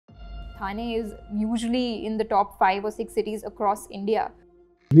Thane is usually in the top 5 or 6 cities across India.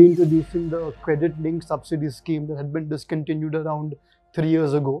 Reintroducing the credit-linked subsidy scheme that had been discontinued around 3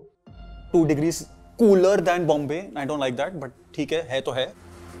 years ago. 2 degrees cooler than Bombay. I don't like that, but ठीक है तो है.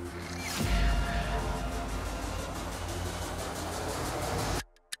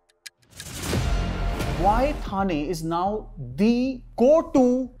 Why Thane is now the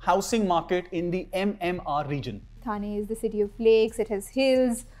go-to housing market in the MMR region? Thane is the city of lakes, it has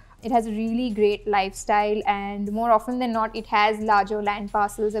hills, it has a really great lifestyle, and more often than not, it has larger land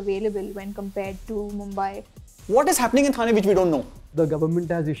parcels available when compared to Mumbai. What is happening in Thane which we don't know? The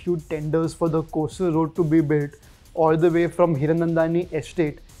government has issued tenders for the coastal road to be built all the way from Hiranandani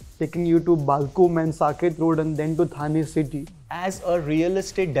Estate, taking you to Balcom and Saket Road and then to Thane city. As a real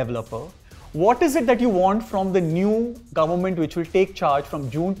estate developer, what is it that you want from the new government which will take charge from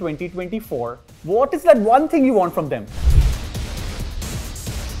June 2024? What is that one thing you want from them?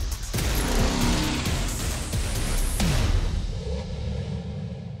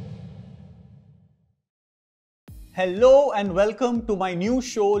 Hello and welcome to my new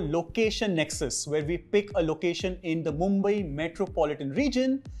show Location Nexus, where we pick a location in the Mumbai metropolitan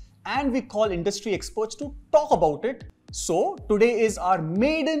region and we call industry experts to talk about it. So today is our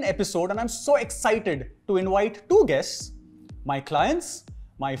maiden episode and I'm so excited to invite 2 guests, my clients,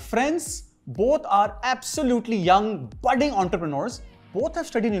 my friends. Both are absolutely young, budding entrepreneurs. Both have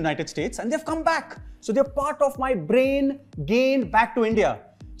studied in the United States and they've come back. So they're part of my brain gain back to India.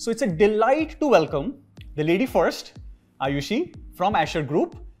 So it's a delight to welcome the lady first, Ayushi from Ashar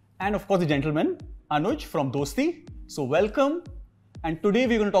Group, and of course the gentleman, Anuj from Dosti. So welcome. And today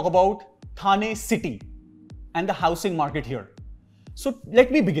we're going to talk about Thane city and the housing market here. So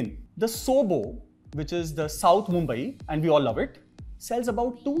let me begin. The Sobo, which is the South Mumbai, and we all love it, sells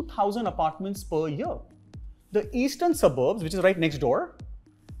about 2,000 apartments per year. The eastern suburbs, which is right next door,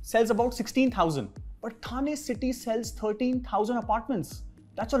 sells about 16,000. But Thane city sells 13,000 apartments.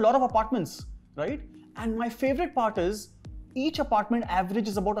 That's a lot of apartments, right? And my favorite part is each apartment average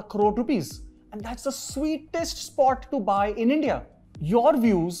is about 1 crore rupees. And that's the sweetest spot to buy in India. Your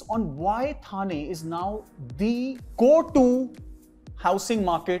views on why Thane is now the go-to housing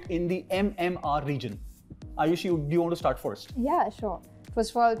market in the MMR region. Ayushi, do you want to start first? Yeah, sure.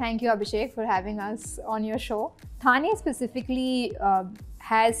 First of all, thank you, Abhishek, for having us on your show. Thane specifically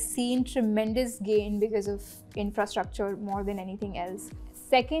has seen tremendous gain because of infrastructure more than anything else.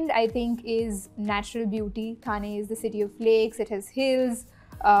 Second, I think, is natural beauty. Thane is the city of lakes, it has hills,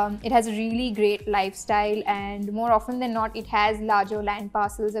 it has a really great lifestyle, and more often than not, it has larger land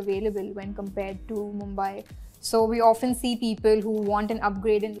parcels available when compared to Mumbai. So we often see people who want an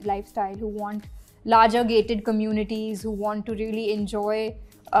upgrade in lifestyle, who want larger gated communities, who want to really enjoy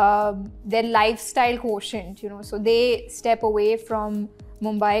their lifestyle quotient, so they step away from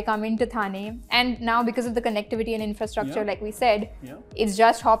Mumbai, come into Thane, and now because of the connectivity and infrastructure, like we said, it's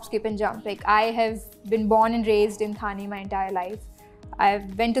just hop, skip and jump. Like, I have been born and raised in Thane my entire life.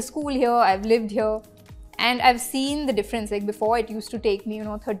 I've went to school here, I've lived here, and I've seen the difference. Like, before it used to take me,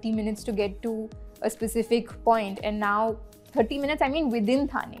 30 minutes to get to a specific point, and now 30 minutes, I mean within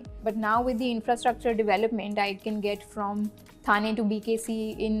Thane. But now with the infrastructure development, I can get from Thane to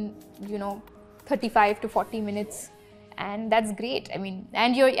BKC in, 35 to 40 minutes. And that's great. I mean,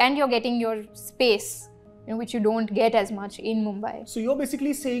 and you're getting your space, which you don't get as much in Mumbai. So you're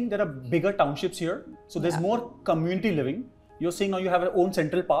basically saying there are bigger townships here. So there's more community living. You're saying now you have your own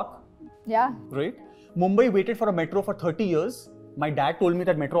central park. Yeah. Right? Mumbai waited for a metro for 30 years. My dad told me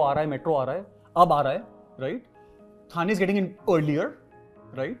that metro aa raha hai, ab aa raha hai, right? Thane is getting in earlier,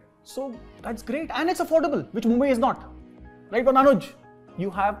 right? So that's great. And it's affordable, which Mumbai is not. Right? But Anuj, you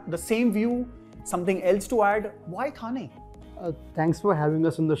have the same view, something else to add. Why Thane? Thanks for having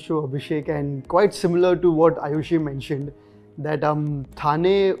us on the show, Abhishek. And quite similar to what Ayushi mentioned, that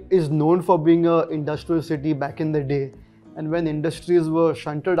Thane is known for being an industrial city back in the day. And when industries were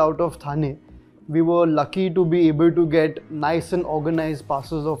shunted out of Thane, we were lucky to be able to get nice and organized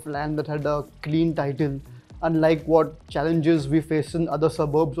parcels of land that had a clean title, unlike what challenges we face in other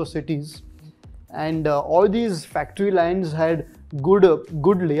suburbs or cities. And all these factory lands had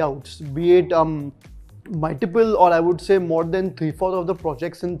good layouts, be it multiple, or I would say more than 3/4 of the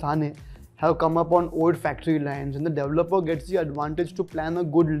projects in Thane have come up on old factory lands, and the developer gets the advantage to plan a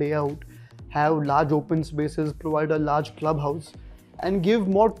good layout, have large open spaces, provide a large clubhouse, and give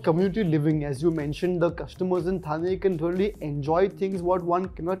more community living. As you mentioned, the customers in Thane can really enjoy things what one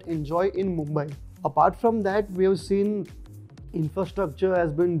cannot enjoy in Mumbai. Apart from that, we have seen infrastructure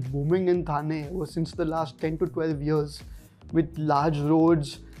has been booming in Thane ever since the last 10 to 12 years, with large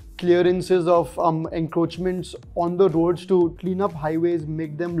roads, clearances of encroachments on the roads to clean up highways,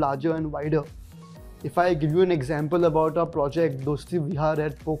 make them larger and wider. If I give you an example about our project Dosti Vihar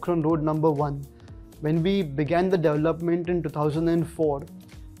at Pokhran Road number 1, when we began the development in 2004,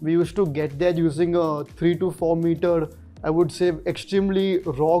 we used to get there using a 3 to 4 meter, I would say, extremely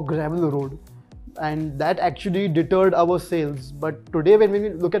raw gravel road. And that actually deterred our sales. But today when we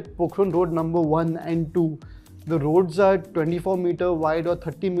look at Pokhran Road number 1 and 2, the roads are 24 meter wide or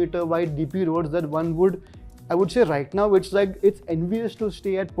 30 meter wide DP roads that one would, I would say right now, it's like it's envious to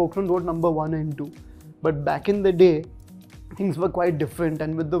stay at Pokhran Road number 1 and 2. But back in the day, things were quite different,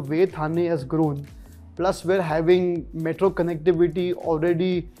 and with the way Thane has grown, plus we're having metro connectivity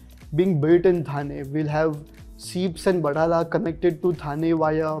already being built in Thane. We'll have Seeps and Badala connected to Thane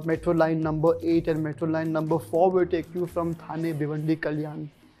via metro line number 8, and metro line number 4 will take you from Thane, Bhiwandi, Kalyan.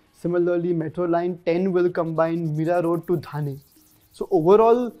 Similarly, metro line 10 will combine Mira Road to Thane. So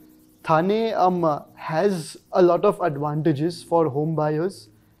overall, Thane has a lot of advantages for home buyers,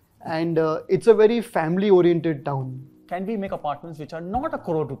 and it's a very family-oriented town. Can we make apartments which are not a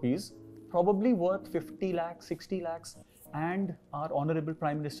crore rupees, probably worth 50 lakhs, 60 lakhs, and our Honorable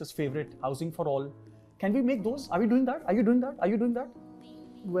Prime Minister's favorite, housing for all? Can we make those? Are we doing that? Are you doing that? Are you doing that?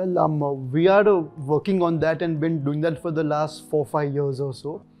 Well, we are working on that and been doing that for the last 4-5 years or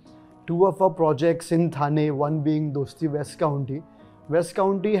so. 2 of our projects in Thane, one being Dosti West County. West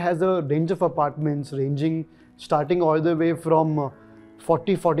County has a range of apartments ranging starting all the way from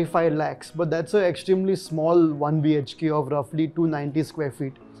 40-45 lakhs, but that's an extremely small 1 BHK of roughly 290 square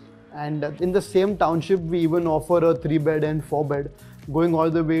feet. And in the same township, we even offer a 3-bed and 4-bed going all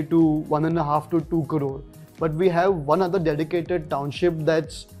the way to 1.5 to 2 crore. But we have one other dedicated township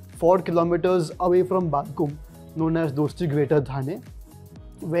that's 4 kilometers away from Balkum, known as Dosti Greater Thane,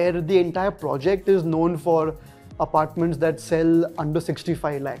 where the entire project is known for apartments that sell under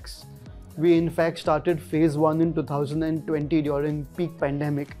 65 lakhs. We in fact started phase 1 in 2020 during peak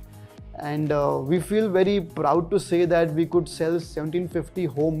pandemic, and we feel very proud to say that we could sell 1750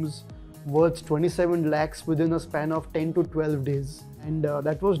 homes worth 27 lakhs within a span of 10 to 12 days. And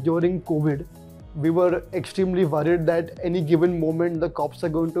that was during COVID. We were extremely worried that any given moment the cops are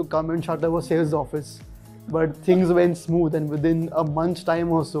going to come and shut our sales office. But things went smooth, and within a month's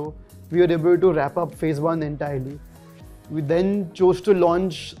time or so, we were able to wrap up phase 1 entirely. We then chose to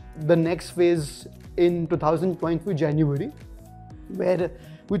launch the next phase in 2020 January, where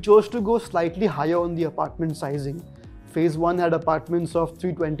we chose to go slightly higher on the apartment sizing. Phase 1 had apartments of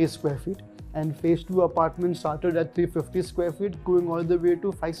 320 square feet, and phase 2 apartments started at 350 square feet, going all the way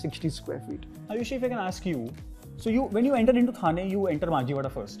to 560 square feet. Ayushi, if I can ask you, so when you enter into Thane, you enter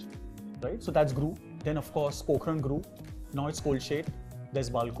Majivada first, right? So that's grew. Then of course Pokhran grew. Now it's Cold Shade. There's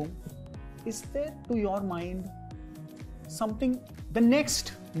Balkum. Is there, to your mind, something, the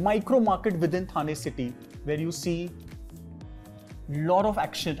next micro market within Thane city where you see a lot of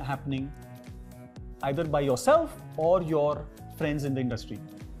action happening either by yourself or your friends in the industry?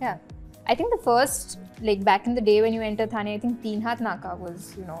 Yeah, I think the first, like back in the day when you enter Thane, I think Teen Hath Naka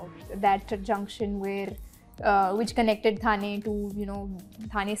was, that junction where which connected Thane to,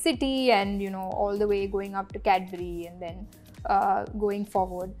 Thane city, and, all the way going up to Cadbury and then going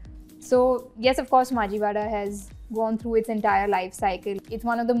forward. So yes, of course, Majivada has gone through its entire life cycle. It's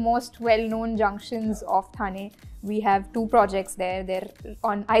one of the most well-known junctions of Thane. We have 2 projects there. They're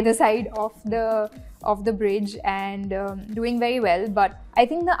on either side of the bridge and doing very well. But I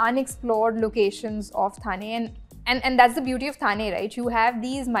think the unexplored locations of Thane, and that's the beauty of Thane, right? You have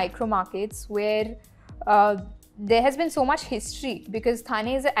these micro markets where there has been so much history, because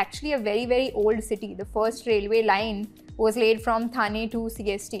Thane is actually a very, very old city. The first railway line was laid from Thane to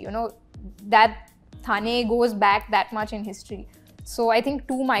CST. That Thane goes back that much in history. So I think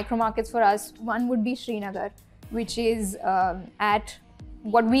 2 micro markets for us. One would be Srinagar, which is at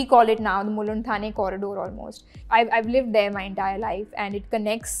what we call it now, the Mulund-Thane corridor almost. I've lived there my entire life, and it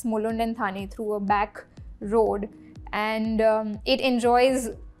connects Mulund and Thane through a back road, and it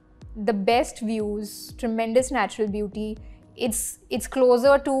enjoys the best views, tremendous natural beauty. It's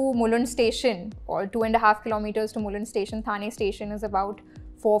closer to Mulund station, or 2.5 kilometers to Mulund station. Thane station is about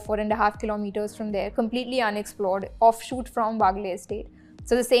 4.5 kilometers from there, completely unexplored, offshoot from Bagle Estate.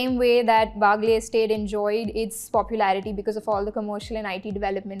 So the same way that Bagle Estate enjoyed its popularity because of all the commercial and IT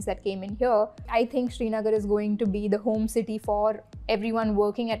developments that came in here, I think Srinagar is going to be the home city for everyone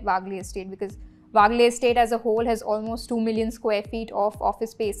working at Bagle Estate, because Bagle Estate as a whole has almost 2 million square feet of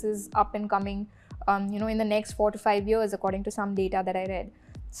office spaces up and coming, in the next 4 to 5 years, according to some data that I read.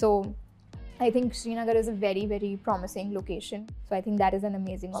 So I think Srinagar is a very, very promising location. So I think that is an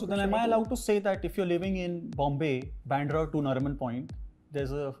amazing opportunity. So then am I allowed to say that if you're living in Bombay, Bandra to Nariman Point,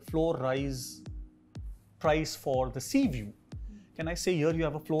 there's a floor rise price for the sea view. Can I say here you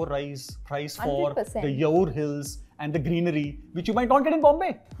have a floor rise price for 100%. the Yaur Hills and the greenery, which you might not get in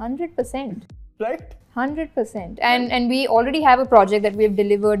Bombay, 100%. right? 100%. And we already have a project that we have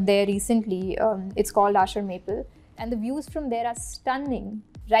delivered there recently. It's called Ashar Maple. And the views from there are stunning.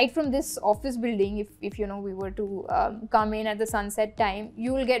 Right from this office building, if you know we were to come in at the sunset time,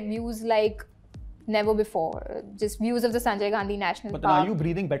 you will get views like never before. Just views of the Sanjay Gandhi National But Park. then are you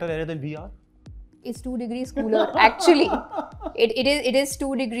breathing better air than we are? It's 2 degrees cooler. Actually, it is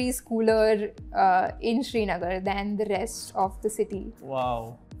 2 degrees cooler in Srinagar than the rest of the city.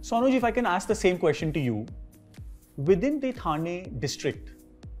 Wow. So Anuj, if I can ask the same question to you, within the Thane district,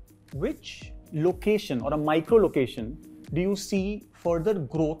 which location or a micro location do you see further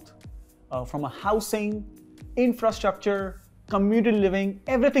growth from a housing, infrastructure, community living,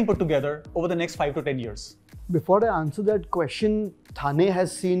 everything put together over the next 5 to 10 years? Before I answer that question, Thane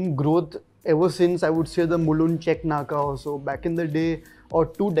has seen growth ever since, I would say, the Mulund Check Naka also. Back in the day or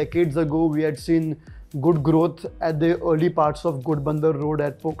 2 decades ago, we had seen good growth at the early parts of Godbandar Road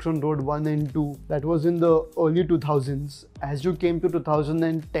at Pokhran Road 1 and 2. That was in the early 2000s. As you came to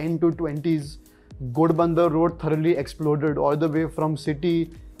 2010 to 20s, Godbandar Road thoroughly exploded all the way from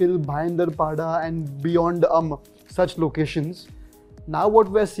city till Bhayandarpada and beyond such locations. Now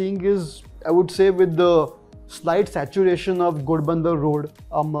what we're seeing is, I would say, with the slight saturation of Godbandar Road,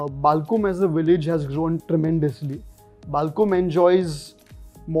 Balkum as a village has grown tremendously. Balkum enjoys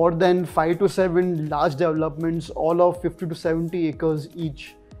more than 5 to 7 large developments, all of 50 to 70 acres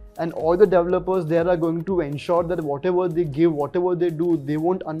each. And all the developers there are going to ensure that whatever they give, whatever they do, they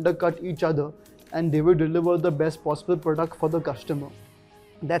won't undercut each other and they will deliver the best possible product for the customer.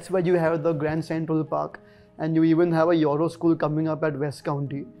 That's why you have the Grand Central Park and you even have a Euro school coming up at West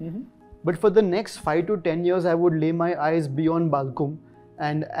County. But for the next 5 to 10 years, I would lay my eyes beyond Balkum.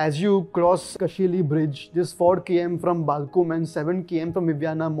 And as you cross Kashili Bridge, just 4 km from Balkum and 7 km from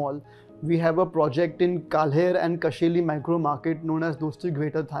Viviana Mall, we have a project in Kalher and Kashili micro market known as Dosti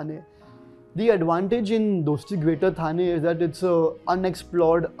Greater Thane. The advantage in Dosti Greater Thane is that it's an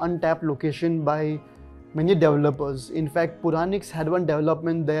unexplored, untapped location by many developers. In fact, Puranics had one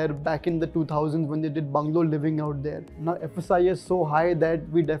development there back in the 2000s when they did bungalow living out there. Now FSI is so high that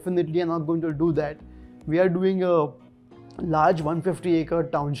we definitely are not going to do that. We are doing a large 150-acre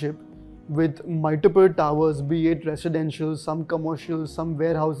township with multiple towers, be it residential, some commercial, some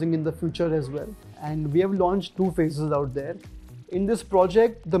warehousing in the future as well. And we have launched 2 phases out there. In this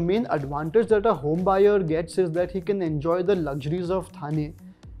project, the main advantage that a home buyer gets is that he can enjoy the luxuries of Thane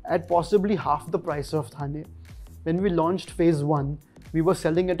at possibly half the price of Thane. When we launched phase 1, we were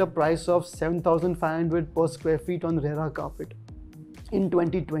selling at a price of 7,500 per square feet on RERA carpet. In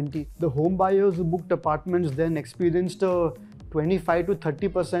 2020, the home buyers who booked apartments then experienced a 25 to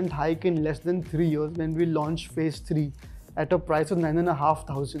 30% hike in less than 3 years when we launched phase 3 at a price of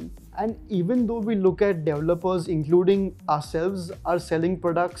 9,500. And even though we look at developers, including ourselves, are selling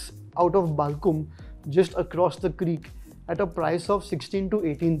products out of Balkum just across the creek at a price of 16 to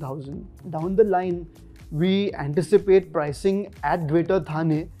 18,000. Down the line, we anticipate pricing at Greater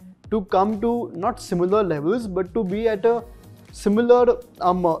Thane to come to not similar levels, but to be at a similar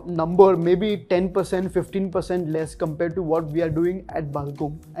number, maybe 10%, 15% less compared to what we are doing at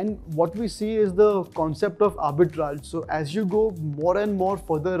Balkum. And what we see is the concept of arbitrage. So as you go more and more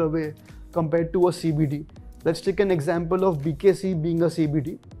further away compared to a CBD, let's take an example of BKC being a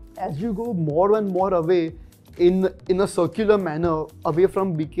CBD. As you go more and more away in a circular manner away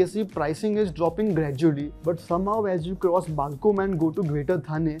from BKC, pricing is dropping gradually. But somehow as you cross Balkum and go to Greater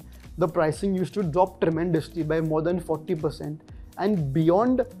Thane, the pricing used to drop tremendously by more than 40%. And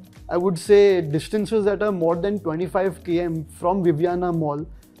beyond, I would say, distances that are more than 25 km from Viviana Mall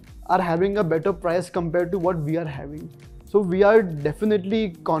are having a better price compared to what we are having. So we are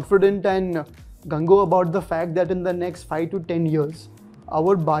definitely confident and gung-ho about the fact that in the next 5 to 10 years,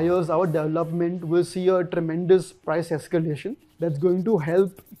 our buyers, our development will see a tremendous price escalation that's going to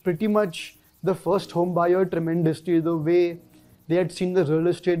help pretty much the first home buyer tremendously, the way they had seen the real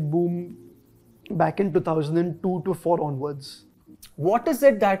estate boom back in 2002 to 4 onwards. What is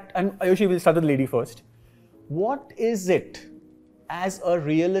it that, and Ayushi, will start with the lady first. What is it as a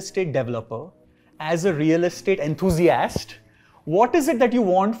real estate developer, as a real estate enthusiast, what is it that you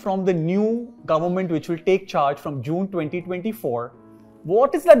want from the new government which will take charge from June 2024?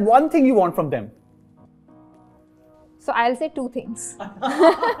 What is that one thing you want from them? So I'll say 2 things.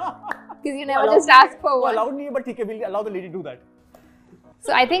 Because you never just ask for one. Allow me, but we'll allow the lady to do that.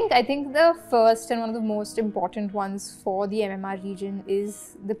 So I think the first and one of the most important ones for the MMR region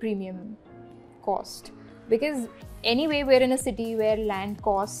is the premium cost. because anyway we're in a city where land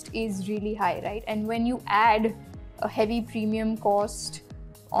cost is really high, right? And when you add a heavy premium cost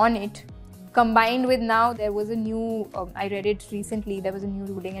on it, combined with now there was a new, I read it recently, there was a new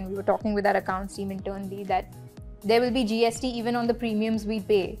ruling and we were talking with our accounts team internally that there will be GST even on the premiums we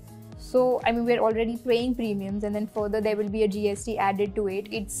pay. So, I mean, we're already paying premiums and then further there will be a GST added to it.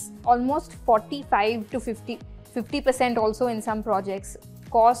 It's almost 45 to 50% also in some projects.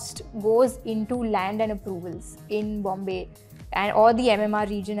 Cost goes into land and approvals in Bombay and or the MMR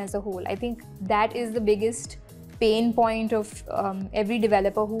region as a whole. I think that is the biggest pain point of every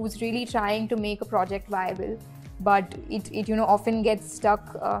developer who's really trying to make a project viable, but it often gets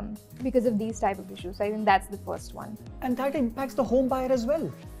stuck because of these type of issues. So I think that's the first one. And that impacts the home buyer as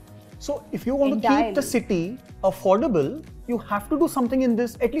well. So if you want to keep the city affordable, you have to do something in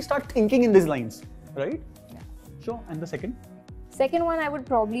this, at least start thinking in these lines, right? Yeah. Sure. And the second? Second one I would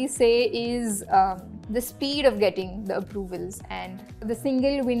probably say is the speed of getting the approvals and the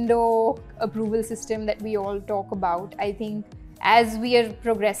single window approval system that we all talk about. I think as we are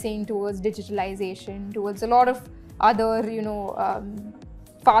progressing towards digitalization, towards a lot of other,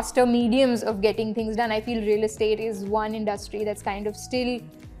 faster mediums of getting things done, I feel real estate is one industry that's kind of still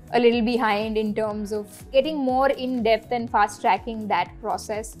a little behind in terms of getting more in depth and fast tracking that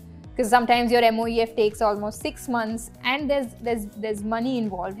process. Because sometimes your MOEF takes almost 6 months and there's money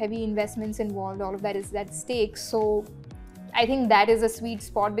involved, heavy investments involved, all of that is at stake. So I think that is a sweet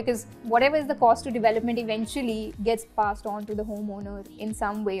spot because whatever is the cost to development eventually gets passed on to the homeowner in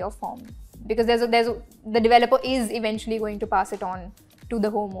some way or form. Because the developer is eventually going to pass it on to the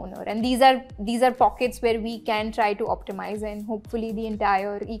homeowner. And these are pockets where we can try to optimize and hopefully the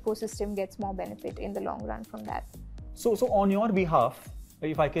entire ecosystem gets more benefit in the long run from that. So on your behalf,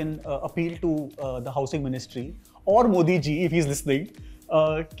 if I can appeal to the housing ministry or Modi ji if he's listening,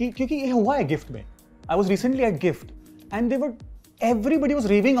 क्योंकि ये हुआ है GIFT में. I was recently at GIFT and everybody was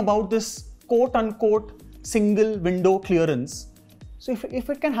raving about this quote unquote single window clearance. So if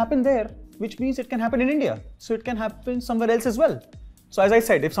it can happen there, which means it can happen in India, so it can happen somewhere else as well. So as I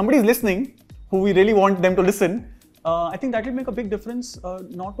said, if somebody is listening, who we really want them to listen, I think that will make a big difference,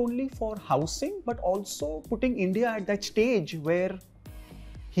 not only for housing, but also putting India at that stage where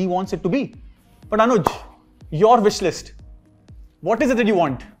he wants it to be. But Anuj, your wish list, what is it that you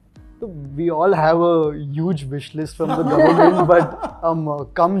want? We all have a huge wish list from the government,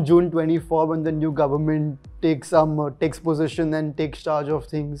 but come June 24, when the new government takes position and takes charge of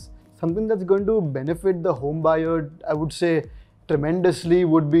things, something that's going to benefit the home buyer, I would say, tremendously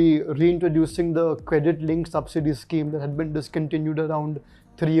would be reintroducing the credit-linked subsidy scheme that had been discontinued around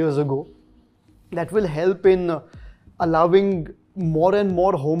 3 years ago. That will help in allowing more and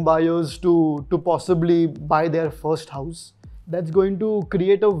more home buyers to possibly buy their first house. That's going to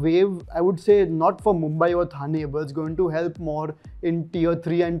create a wave, I would say, not for Mumbai or Thane, but it's going to help more in tier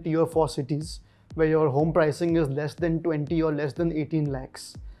 3 and tier 4 cities where your home pricing is less than 20 or less than 18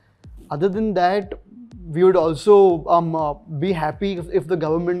 lakhs. Other than that, we would also be happy if the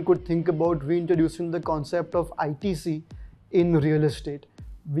government could think about reintroducing the concept of ITC in real estate.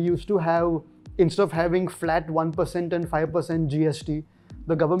 We used to have, instead of having flat 1% and 5% GST,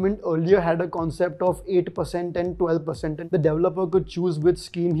 the government earlier had a concept of 8% and 12%, and the developer could choose which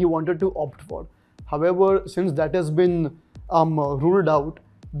scheme he wanted to opt for. However, since that has been ruled out,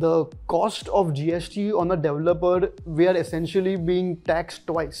 the cost of GST on a developer, we are essentially being taxed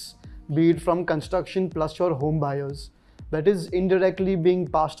twice, be it from construction plus your home buyers. That is indirectly being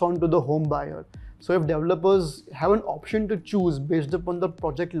passed on to the home buyer. So if developers have an option to choose based upon the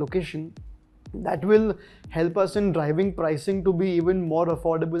project location, that will help us in driving pricing to be even more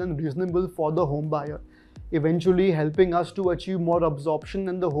affordable and reasonable for the home buyer, eventually helping us to achieve more absorption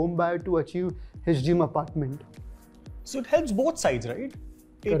and the home buyer to achieve his dream apartment. So it helps both sides, right?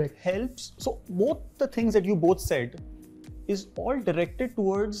 Correct. It helps. So both the things that you both said is all directed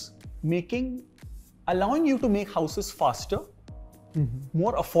towards allowing you to make houses faster,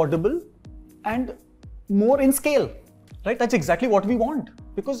 more affordable, and more in scale, right? That's exactly what we want.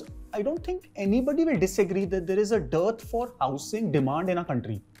 Because I don't think anybody will disagree that there is a dearth for housing demand in our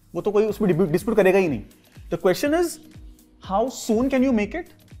country. वो तो कोई उसमें dispute करेगा ही नहीं. The question is, how soon can you make it?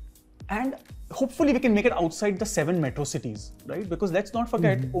 And hopefully we can make it outside the 7 metro cities, right? Because let's not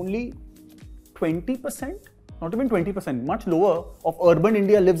forget, only 20%, not even 20%, much lower of urban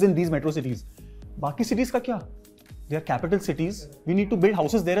India lives in these metro cities. Baki cities ka kya? They are capital cities. We need to build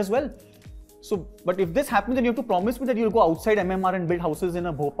houses there as well. So, but if this happens, then you have to promise me that you'll go outside MMR and build houses in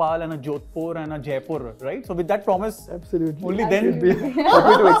a Bhopal and a Jodhpur and a Jaipur, right? So with that promise, absolutely, only then we'll be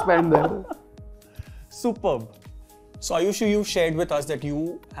happy to expand there. Superb. So Ayushi, you shared with us that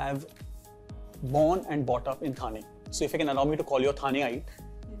you have born and brought up in Thane. So if you can allow me to call you a Thaneite,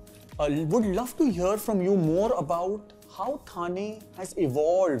 would love to hear from you more about how Thane has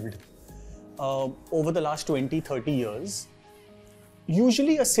evolved over the last 20-30 years.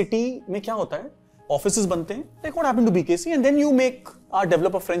 Usually a city में क्या होता है? Offices बनते हैं, like what happened to BKC, and then you make, our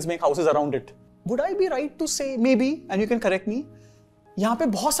developer friends make houses around it. Would I be right to say, maybe, and you can correct me, यहाँ पे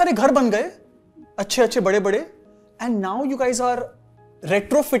बहुत सारे घर बन गए, अच्छे बड़े, and now you guys are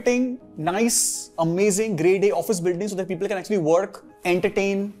retrofitting nice, amazing, grade A office buildings so that people can actually work,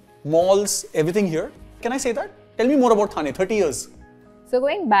 entertain, malls, everything here. Can I say that? Tell me more about Thane, 30 years. So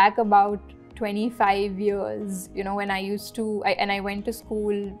going back about 25 years, you know, when I used to, I went to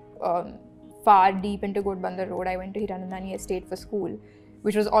school far deep into Ghodbunder Road. I went to Hiranandani Estate for school,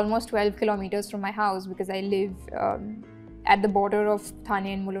 which was almost 12 kilometers from my house because I live at the border of Thane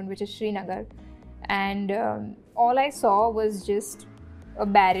and Mulund, which is Srinagar. And all I saw was just a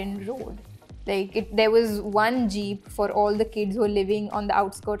barren road. Like there was one jeep for all the kids who were living on the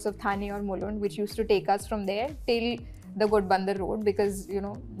outskirts of Thane or Mulund, which used to take us from there till the Ghodbunder Road, because you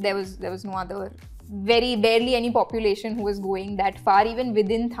know there was no other, very barely any population who was going that far even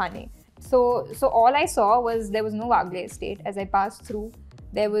within Thane. So all I saw was there was no Wagle Estate. As I passed through,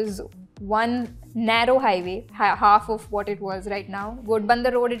 there was one narrow highway, half of what it was right now.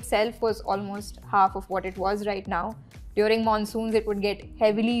 Ghodbunder Road itself was almost half of what it was right now. During monsoons, it would get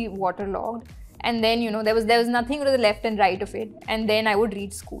heavily waterlogged, and then you know there was nothing to the left and right of it. And then I would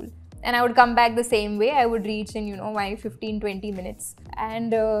reach school, and I would come back the same way. I would reach in my 15-20 minutes,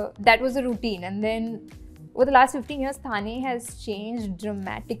 and that was a routine. And then over the last 15 years, Thane has changed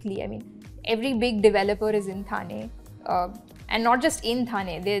dramatically. I mean, every big developer is in Thane, and not just in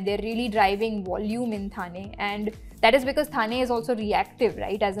Thane. They're really driving volume in Thane, and that is because Thane is also reactive,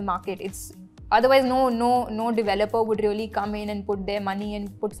 right? As a market, it's otherwise no developer would really come in and put their money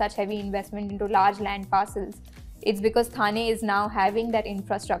and put such heavy investment into large land parcels. It's because Thane is now having that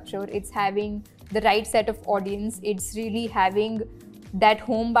infrastructure. It's having the right set of audience. It's really having that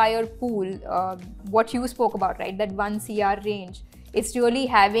home buyer pool, what you spoke about, right? That 1 CR range. It's really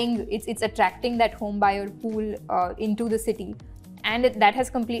having, it's attracting that home buyer pool into the city, and that has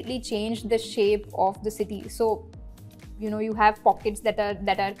completely changed the shape of the city. So, you have pockets that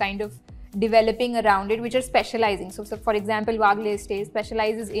are kind of developing around it, which are specializing. So for example, Wagle Estate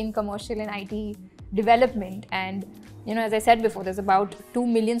specializes in commercial and IT development, and as I said before, there's about 2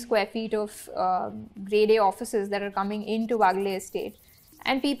 million square feet of grade A offices that are coming into Wagle Estate,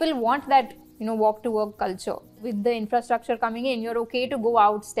 and people want that walk to work culture. With the infrastructure coming in, you're okay to go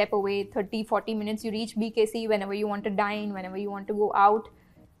out, step away 30-40 minutes, you reach BKC whenever you want to dine, whenever you want to go out,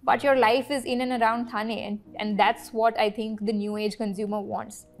 but your life is in and around Thane, and that's what I think the new age consumer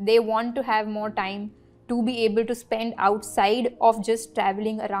wants. They want to have more time to be able to spend outside of just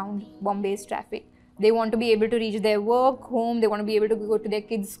traveling around Bombay's traffic. They want to be able to reach their work, home, they want to be able to go to their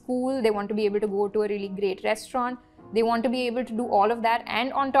kids' school, they want to be able to go to a really great restaurant. They want to be able to do all of that,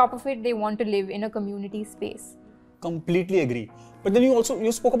 and on top of it, they want to live in a community space. Completely agree. But then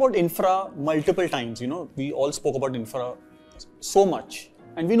you spoke about infra multiple times, we all spoke about infra so much,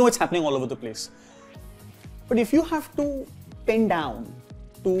 and we know it's happening all over the place. But if you have to pin down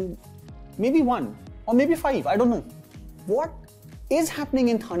to maybe 1 or maybe 5, I don't know, what is happening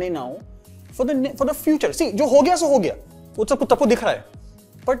in Thane now for the future? See, jo ho gaya so ho gaya. वो सबको दिख रहा है.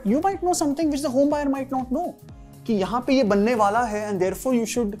 But you might know something which the home buyer might not know. कि यहाँ पे ये बनने वाला है, and therefore you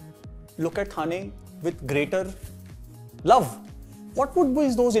should look at Thane with greater love. What would be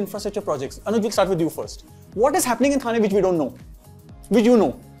those infrastructure projects? Anuj, we'll start with you first. What is happening in Thane which we don't know, which you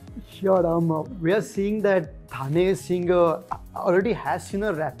know? Sure, we are seeing that Thane is already has seen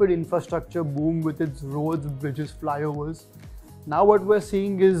a rapid infrastructure boom with its roads, bridges, flyovers. Now what we're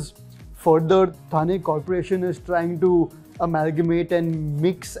seeing is further Thane Corporation is trying to amalgamate and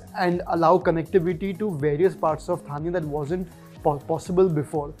mix and allow connectivity to various parts of Thane that wasn't possible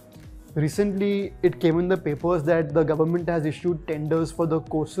before. Recently, it came in the papers that the government has issued tenders for the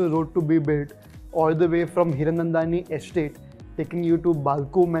coastal road to be built all the way from Hiranandani Estate, taking you to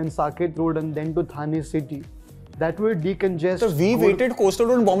Balcom and Saket Road and then to Thane city. That will decongest. So we waited coastal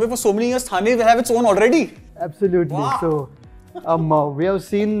road in Bombay for so many years. Thane will have its own already. Absolutely. Wow. So we have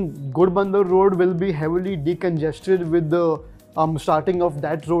seen Ghodbunder Road will be heavily decongested with the starting of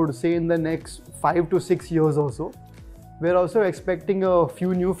that road, say in the next 5 to 6 years or so. We're also expecting a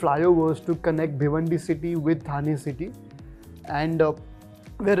few new flyovers to connect Bhiwandi city with Thane city, and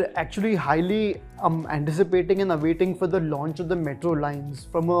we're actually highly anticipating and awaiting for the launch of the metro lines.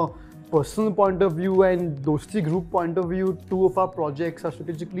 From a personal point of view and Dosti Group point of view, 2 of our projects are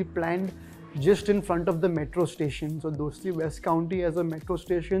strategically planned just in front of the metro station. So Dosti West County has a metro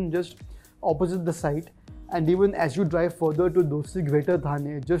station just opposite the site. And even as you drive further to Dosti Greater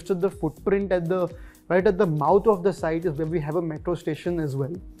Thane, just at the footprint right at the mouth of the site is where we have a metro station as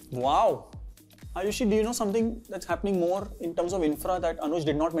well. Wow. Ayushi, do you know something that's happening more in terms of infra that Anuj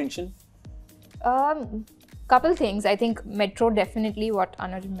did not mention? Couple things. I think metro, definitely what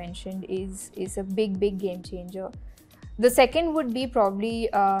Anuj mentioned, is a big game changer. The second would be probably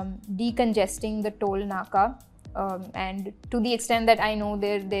decongesting the toll naka, and to the extent that I know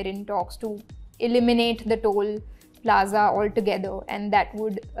they're in talks to eliminate the toll plaza altogether, and that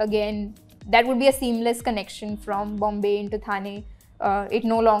would be a seamless connection from Bombay into Thane. It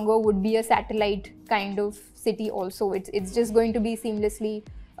no longer would be a satellite kind of city also. It's just going to be seamlessly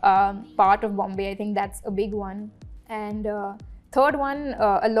part of Bombay. I think that's a big one. And third one,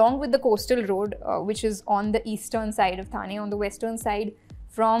 along with the coastal road, which is on the eastern side of Thane, on the western side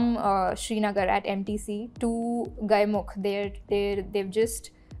from Srinagar at MTC to Gaimukh, they've just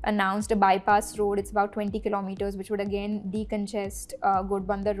announced a bypass road. It's about 20 kilometers, which would again decongest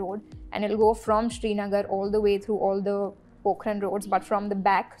Godbandar road, and it'll go from Srinagar all the way through all the Pokhran roads, but from the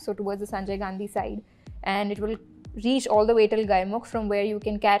back, so towards the Sanjay Gandhi side, and it will reach all the way till Gaimukh, from where you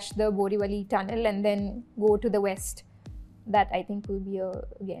can catch the Borivali tunnel and then go to the west. That I think will be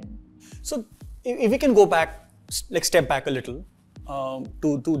again. So if we can go back, like step back a little,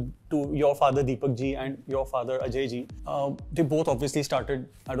 to your father Deepak ji and your father Ajay ji. They both obviously started,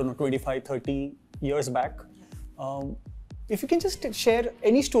 I don't know, 25, 30 years back. If you can just share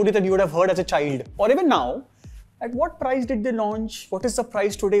any story that you would have heard as a child, or even now, at what price did they launch? What is the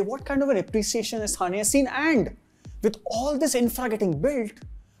price today? What kind of an appreciation has Thane seen? And with all this infra getting built,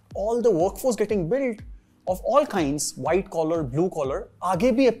 all the workforce getting built of all kinds, white collar, blue collar,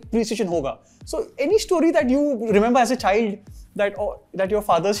 आगे भी appreciation होगा. So any story that you remember as a child that your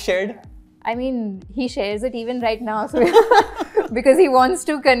father shared? I mean, he shares it even right now, so because he wants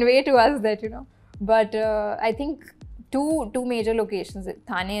to convey to us that, But I think two major locations.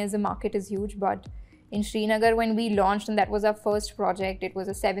 Thane as a market is huge, but in Srinagar, when we launched, and that was our first project, it was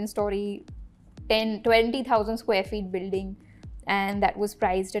a 7-story, 20,000 square feet building, and that was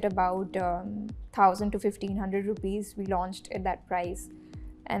priced at about 1,000 to 1,500 rupees. We launched at that price.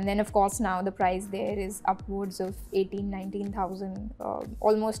 And then of course now the price there is upwards of 19,000,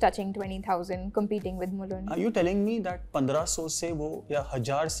 almost touching 20,000, competing with Mulund. Are you telling me that 1,500 se wo ya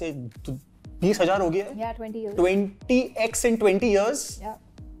 1,000 se 20,000 ho gaya? Yeah, 20 years. 20x in 20 years? Yeah.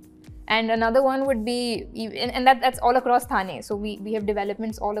 And another one would be, and that's all across Thane. So we have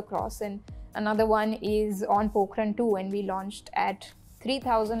developments all across. And another one is on Pokhran 2, and we launched at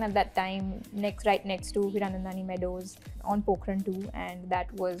 3,000 at that time, right next to Viranandani Meadows on Pokhran 2, and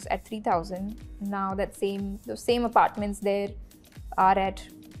that was at 3,000. Now the same apartments there are at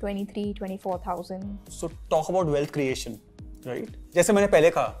 23, 24,000. So talk about wealth creation, right? जैसे मैंने पहले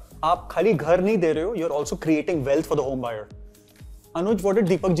कहा, आप खाली घर नहीं दे रहे हो, you're also creating wealth for the home buyer. Anuj, what did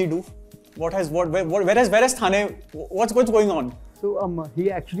Deepak ji do? Where has Thane? What's going on? So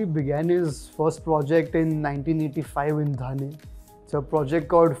he actually began his first project in 1985 in Thane. It's a project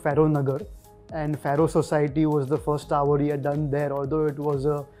called Faro Nagar, and Faro Society was the first tower he had done there. Although it was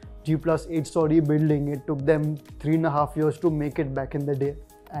a G+8-story building, it took them 3.5 years to make it back in the day.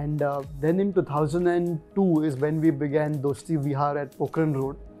 And then in 2002 is when we began Dosti Vihar at Pokhran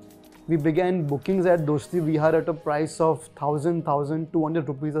Road. We began bookings at Dosti Vihar at a price of 1,200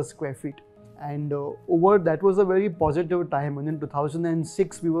 rupees a square feet. And that was a very positive time. And in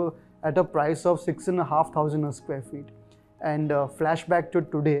 2006, we were at a price of 6,500 a square feet. And flashback to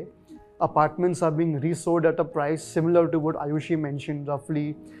today, apartments are being resold at a price similar to what Ayushi mentioned,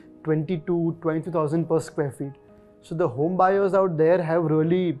 roughly 22,000 per square feet. So the home buyers out there have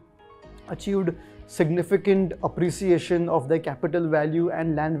really achieved significant appreciation of their capital value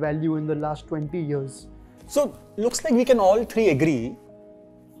and land value in the last 20 years. So looks like we can all three agree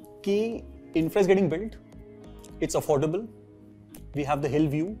that infra is getting built, it's affordable, we have the hill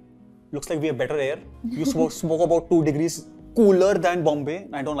view, looks like we have better air. You spoke about 2 degrees cooler than Bombay.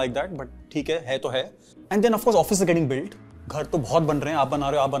 I don't like that, but ठीक है तो है. And then of course offices are getting built. घर तो बहुत बन रहे हैं, आप बना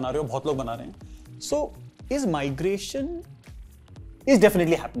रहे हो, बहुत लोग बना रहे हैं. So is migration is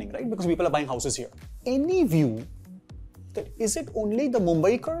definitely happening, right? Because people are buying houses here. Any view that is it only the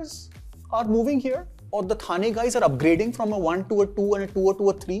Mumbaikars are moving here, or the Thane guys are upgrading from a 1 to a 2 and a 2 to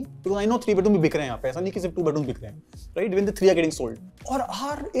a 3? Because I know 3 bedroom भी बिक रहे हैं यहाँ पे. ऐसा नहीं कि सिर्फ 2 bedrooms बिक रहे हैं, right? Even the 3 are getting sold. Or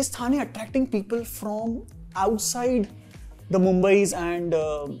is Thane attracting people from outside the Mumbais and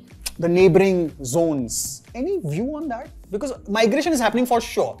the neighboring zones? Any view on that? Because migration is happening for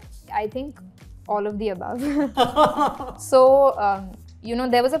sure. I think all of the above. So,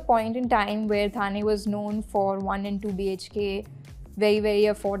 there was a point in time where Thane was known for 1 and 2 BHK very, very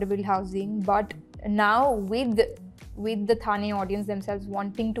affordable housing. But now with the Thane audience themselves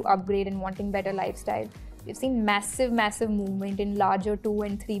wanting to upgrade and wanting better lifestyle, we've seen massive movement in larger 2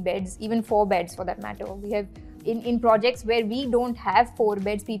 and 3 beds, even 4 beds for that matter. We have in projects where we don't have 4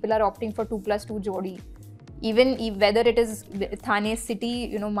 beds, people are opting for 2+2 jodi. Even whether it is Thane city,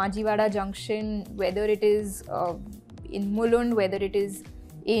 Majivada Junction, whether it is in Mulund, whether it is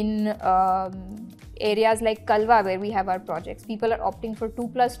in areas like Kalwa where we have our projects, people are opting for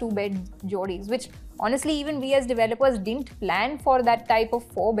 2+2 bed jodis, which honestly even we as developers didn't plan for that type of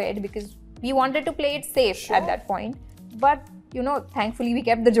 4 bed because we wanted to play it safe at that point. But thankfully we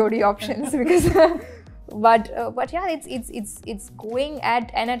kept the jodi options because but yeah, it's going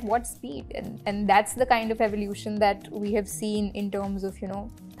at what speed, and that's the kind of evolution that we have seen in terms of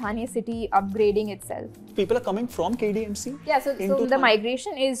Thane city upgrading itself. People are coming from KDMC. Yeah, so the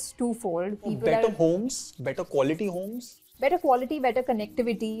migration is twofold. People better homes, better quality homes, better quality, better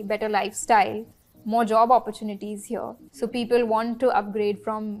connectivity, better lifestyle, more job opportunities here. So people want to upgrade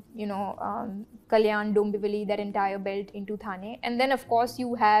from Kalyan, Dombivli, that entire belt into Thane, and then of course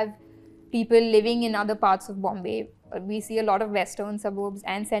you have people living in other parts of Bombay. We see a lot of western suburbs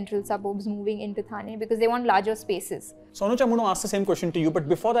and central suburbs moving into Thane because they want larger spaces. So Anuj, I'm going to ask the same question to you, but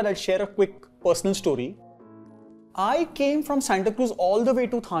before that I'll share a quick personal story. I came from Santa Cruz all the way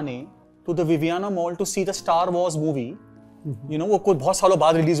to Thane, to the Viviana Mall to see the Star Wars movie. वो कुछ बहुत सालों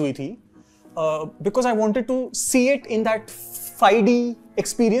बाद release हुई थी. Because I wanted to see it in that 5D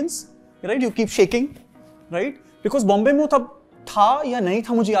experience, right? You keep shaking, right? Because Bombay में तब था या नहीं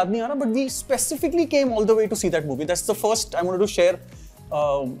था मुझे याद नहीं आ रहा, but we specifically came all the way to see that movie. That's the first I wanted to share.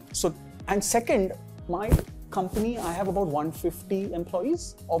 And second, my company, I have about 150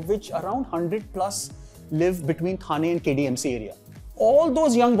 employees, of which around 100 plus live between Thane and KDMC area. All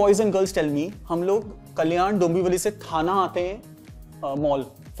those young boys and girls tell me, हम लोग कल्याण डोंबिवली से थाना आते हैं mall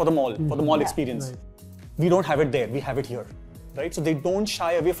for the mall experience. Right. We don't have it there, we have it here, right? So they don't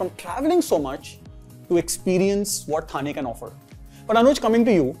shy away from traveling so much to experience what Thane can offer. But Anuj, coming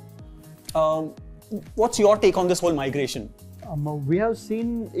to you, what's your take on this whole migration? We have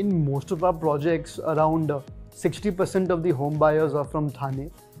seen in most of our projects around 60% of the home buyers are from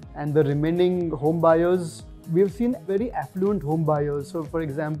Thane, and the remaining home buyers, we have seen very affluent home buyers. So for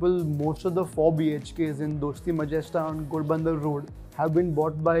example, most of the 4 BHKs in Dosti Majesta on Gorbandar Road have been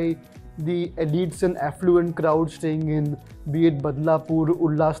bought by the elites and affluent crowd staying in, be it Badlapur,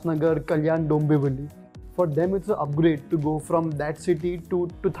 Ulhasnagar, Kalyan, Dombivli. For them, it's an upgrade to go from that city to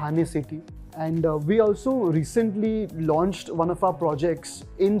Thane city. And we also recently launched one of our projects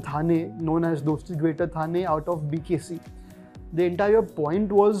in Thane, known as Dosti Greater Thane, out of BKC. The entire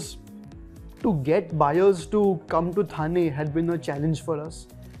point was to get buyers to come to Thane had been a challenge for us.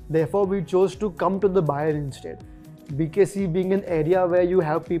 Therefore, we chose to come to the buyer instead. BKC being an area where you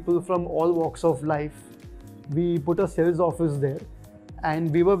have people from all walks of life, we put a sales office there.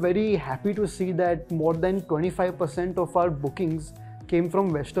 And we were very happy to see that more than 25% of our bookings came from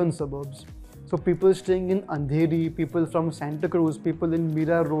western suburbs. So people staying in Andheri, people from Santa Cruz, people in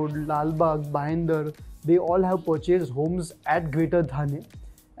Mira Road, Lalbagh, Bhayandar, they all have purchased homes at Greater Thane.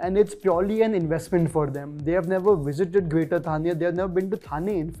 And it's purely an investment for them. They have never visited Greater Thane, they have never been to Thane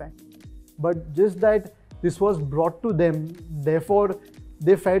in fact. But just that this was brought to them, therefore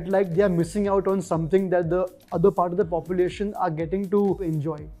they felt like they are missing out on something that the other part of the population are getting to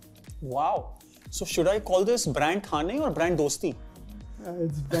enjoy. Wow. So should I call this brand Thane or brand Dosti?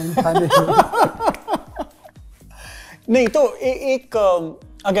 It's brand Thane. नहीं तो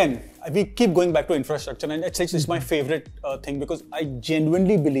again, we keep going back to infrastructure, and it's my favorite thing because I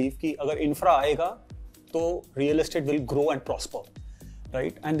genuinely believe कि अगर infra आएगा तो real estate will grow and prosper.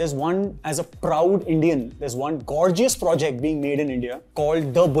 Right? And there's one, as a proud Indian, there's one gorgeous project being made in India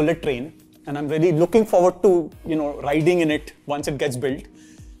called the Bullet Train, and I'm really looking forward to riding in it once it gets built.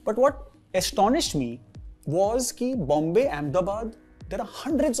 But what astonished me was that Bombay, Ahmedabad, there are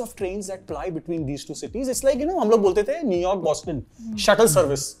hundreds of trains that ply between these two cities. It's like हम लोग बोलते थे New York, Boston, shuttle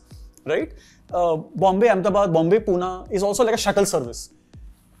service, right? Bombay, Ahmedabad, Bombay, Pune is also like a shuttle service.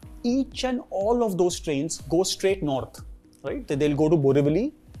 Each and all of those trains go straight north. Right? They'll go to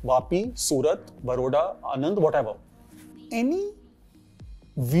Borivali, Vapi, Surat, Baroda, Anand, whatever. Any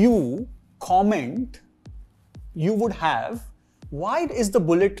view, comment you would have, why is the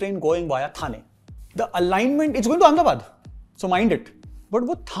bullet train going via Thane? The alignment, it's going to Ahmedabad, so mind it. But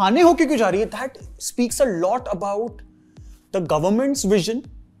वो Thane होके क्यों जा रही है? That speaks a lot about the government's vision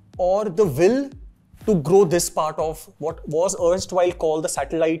or the will to grow this part of what was erstwhile called the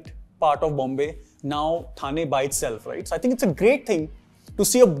satellite part of Bombay, now Thane by itself, right? So I think it's a great thing to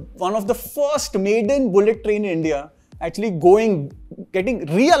see one of the first maiden bullet train in India actually getting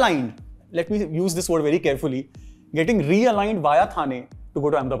realigned. Let me use this word very carefully. Getting realigned via Thane to go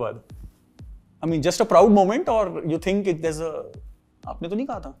to Ahmedabad. I mean, just a proud moment, or you think there's a... आपने तो नहीं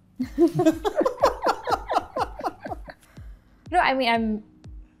कहा था? No, I mean,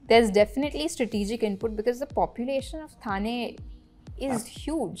 there's definitely strategic input because the population of Thane is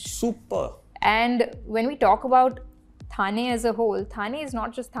huge. Super. And when we talk about Thane as a whole, Thane is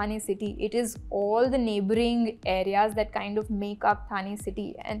not just Thane city, it is all the neighboring areas that kind of make up Thane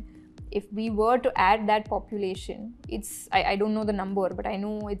city. And if we were to add that population, it's, I don't know the number, but I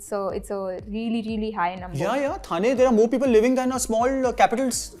know it's a really, really high number. Yeah. Thane, there are more people living than a small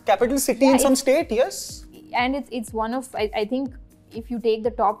capital city in some state, yes. And it's one of, I think, if you take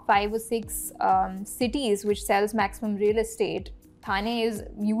the top 5 or 6 cities which sells maximum real estate, Thane is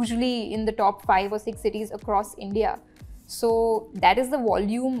usually in the top 5 or 6 cities across India. So that is the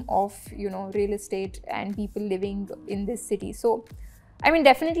volume of, real estate and people living in this city. So, I mean,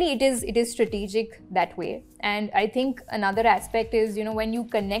 definitely it is strategic that way. And I think another aspect is, when you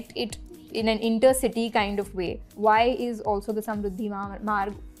connect it in an intercity kind of way, why is also the Samruddhi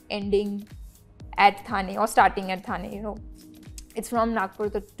Marg ending at Thane or starting at Thane, It's from Nagpur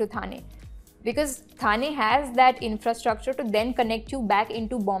to Thane. Because Thane has that infrastructure to then connect you back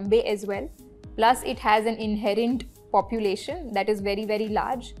into Bombay as well. Plus, it has an inherent population that is very, very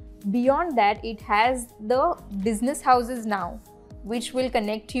large. Beyond that, it has the business houses now, which will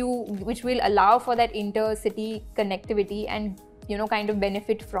connect you, which will allow for that intercity connectivity and, kind of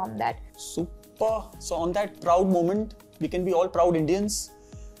benefit from that. Super. So on that proud moment, we can be all proud Indians.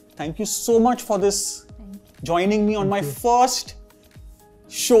 Thank you so much for this, joining me on my first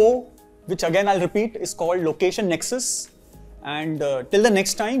show, which again I'll repeat is called Location Nexus. And till the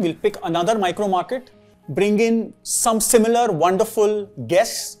next time, we'll pick another micro market, bring in some similar wonderful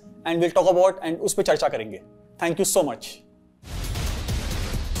guests, and we'll talk about and us pe charcha karenge. Thank you so much.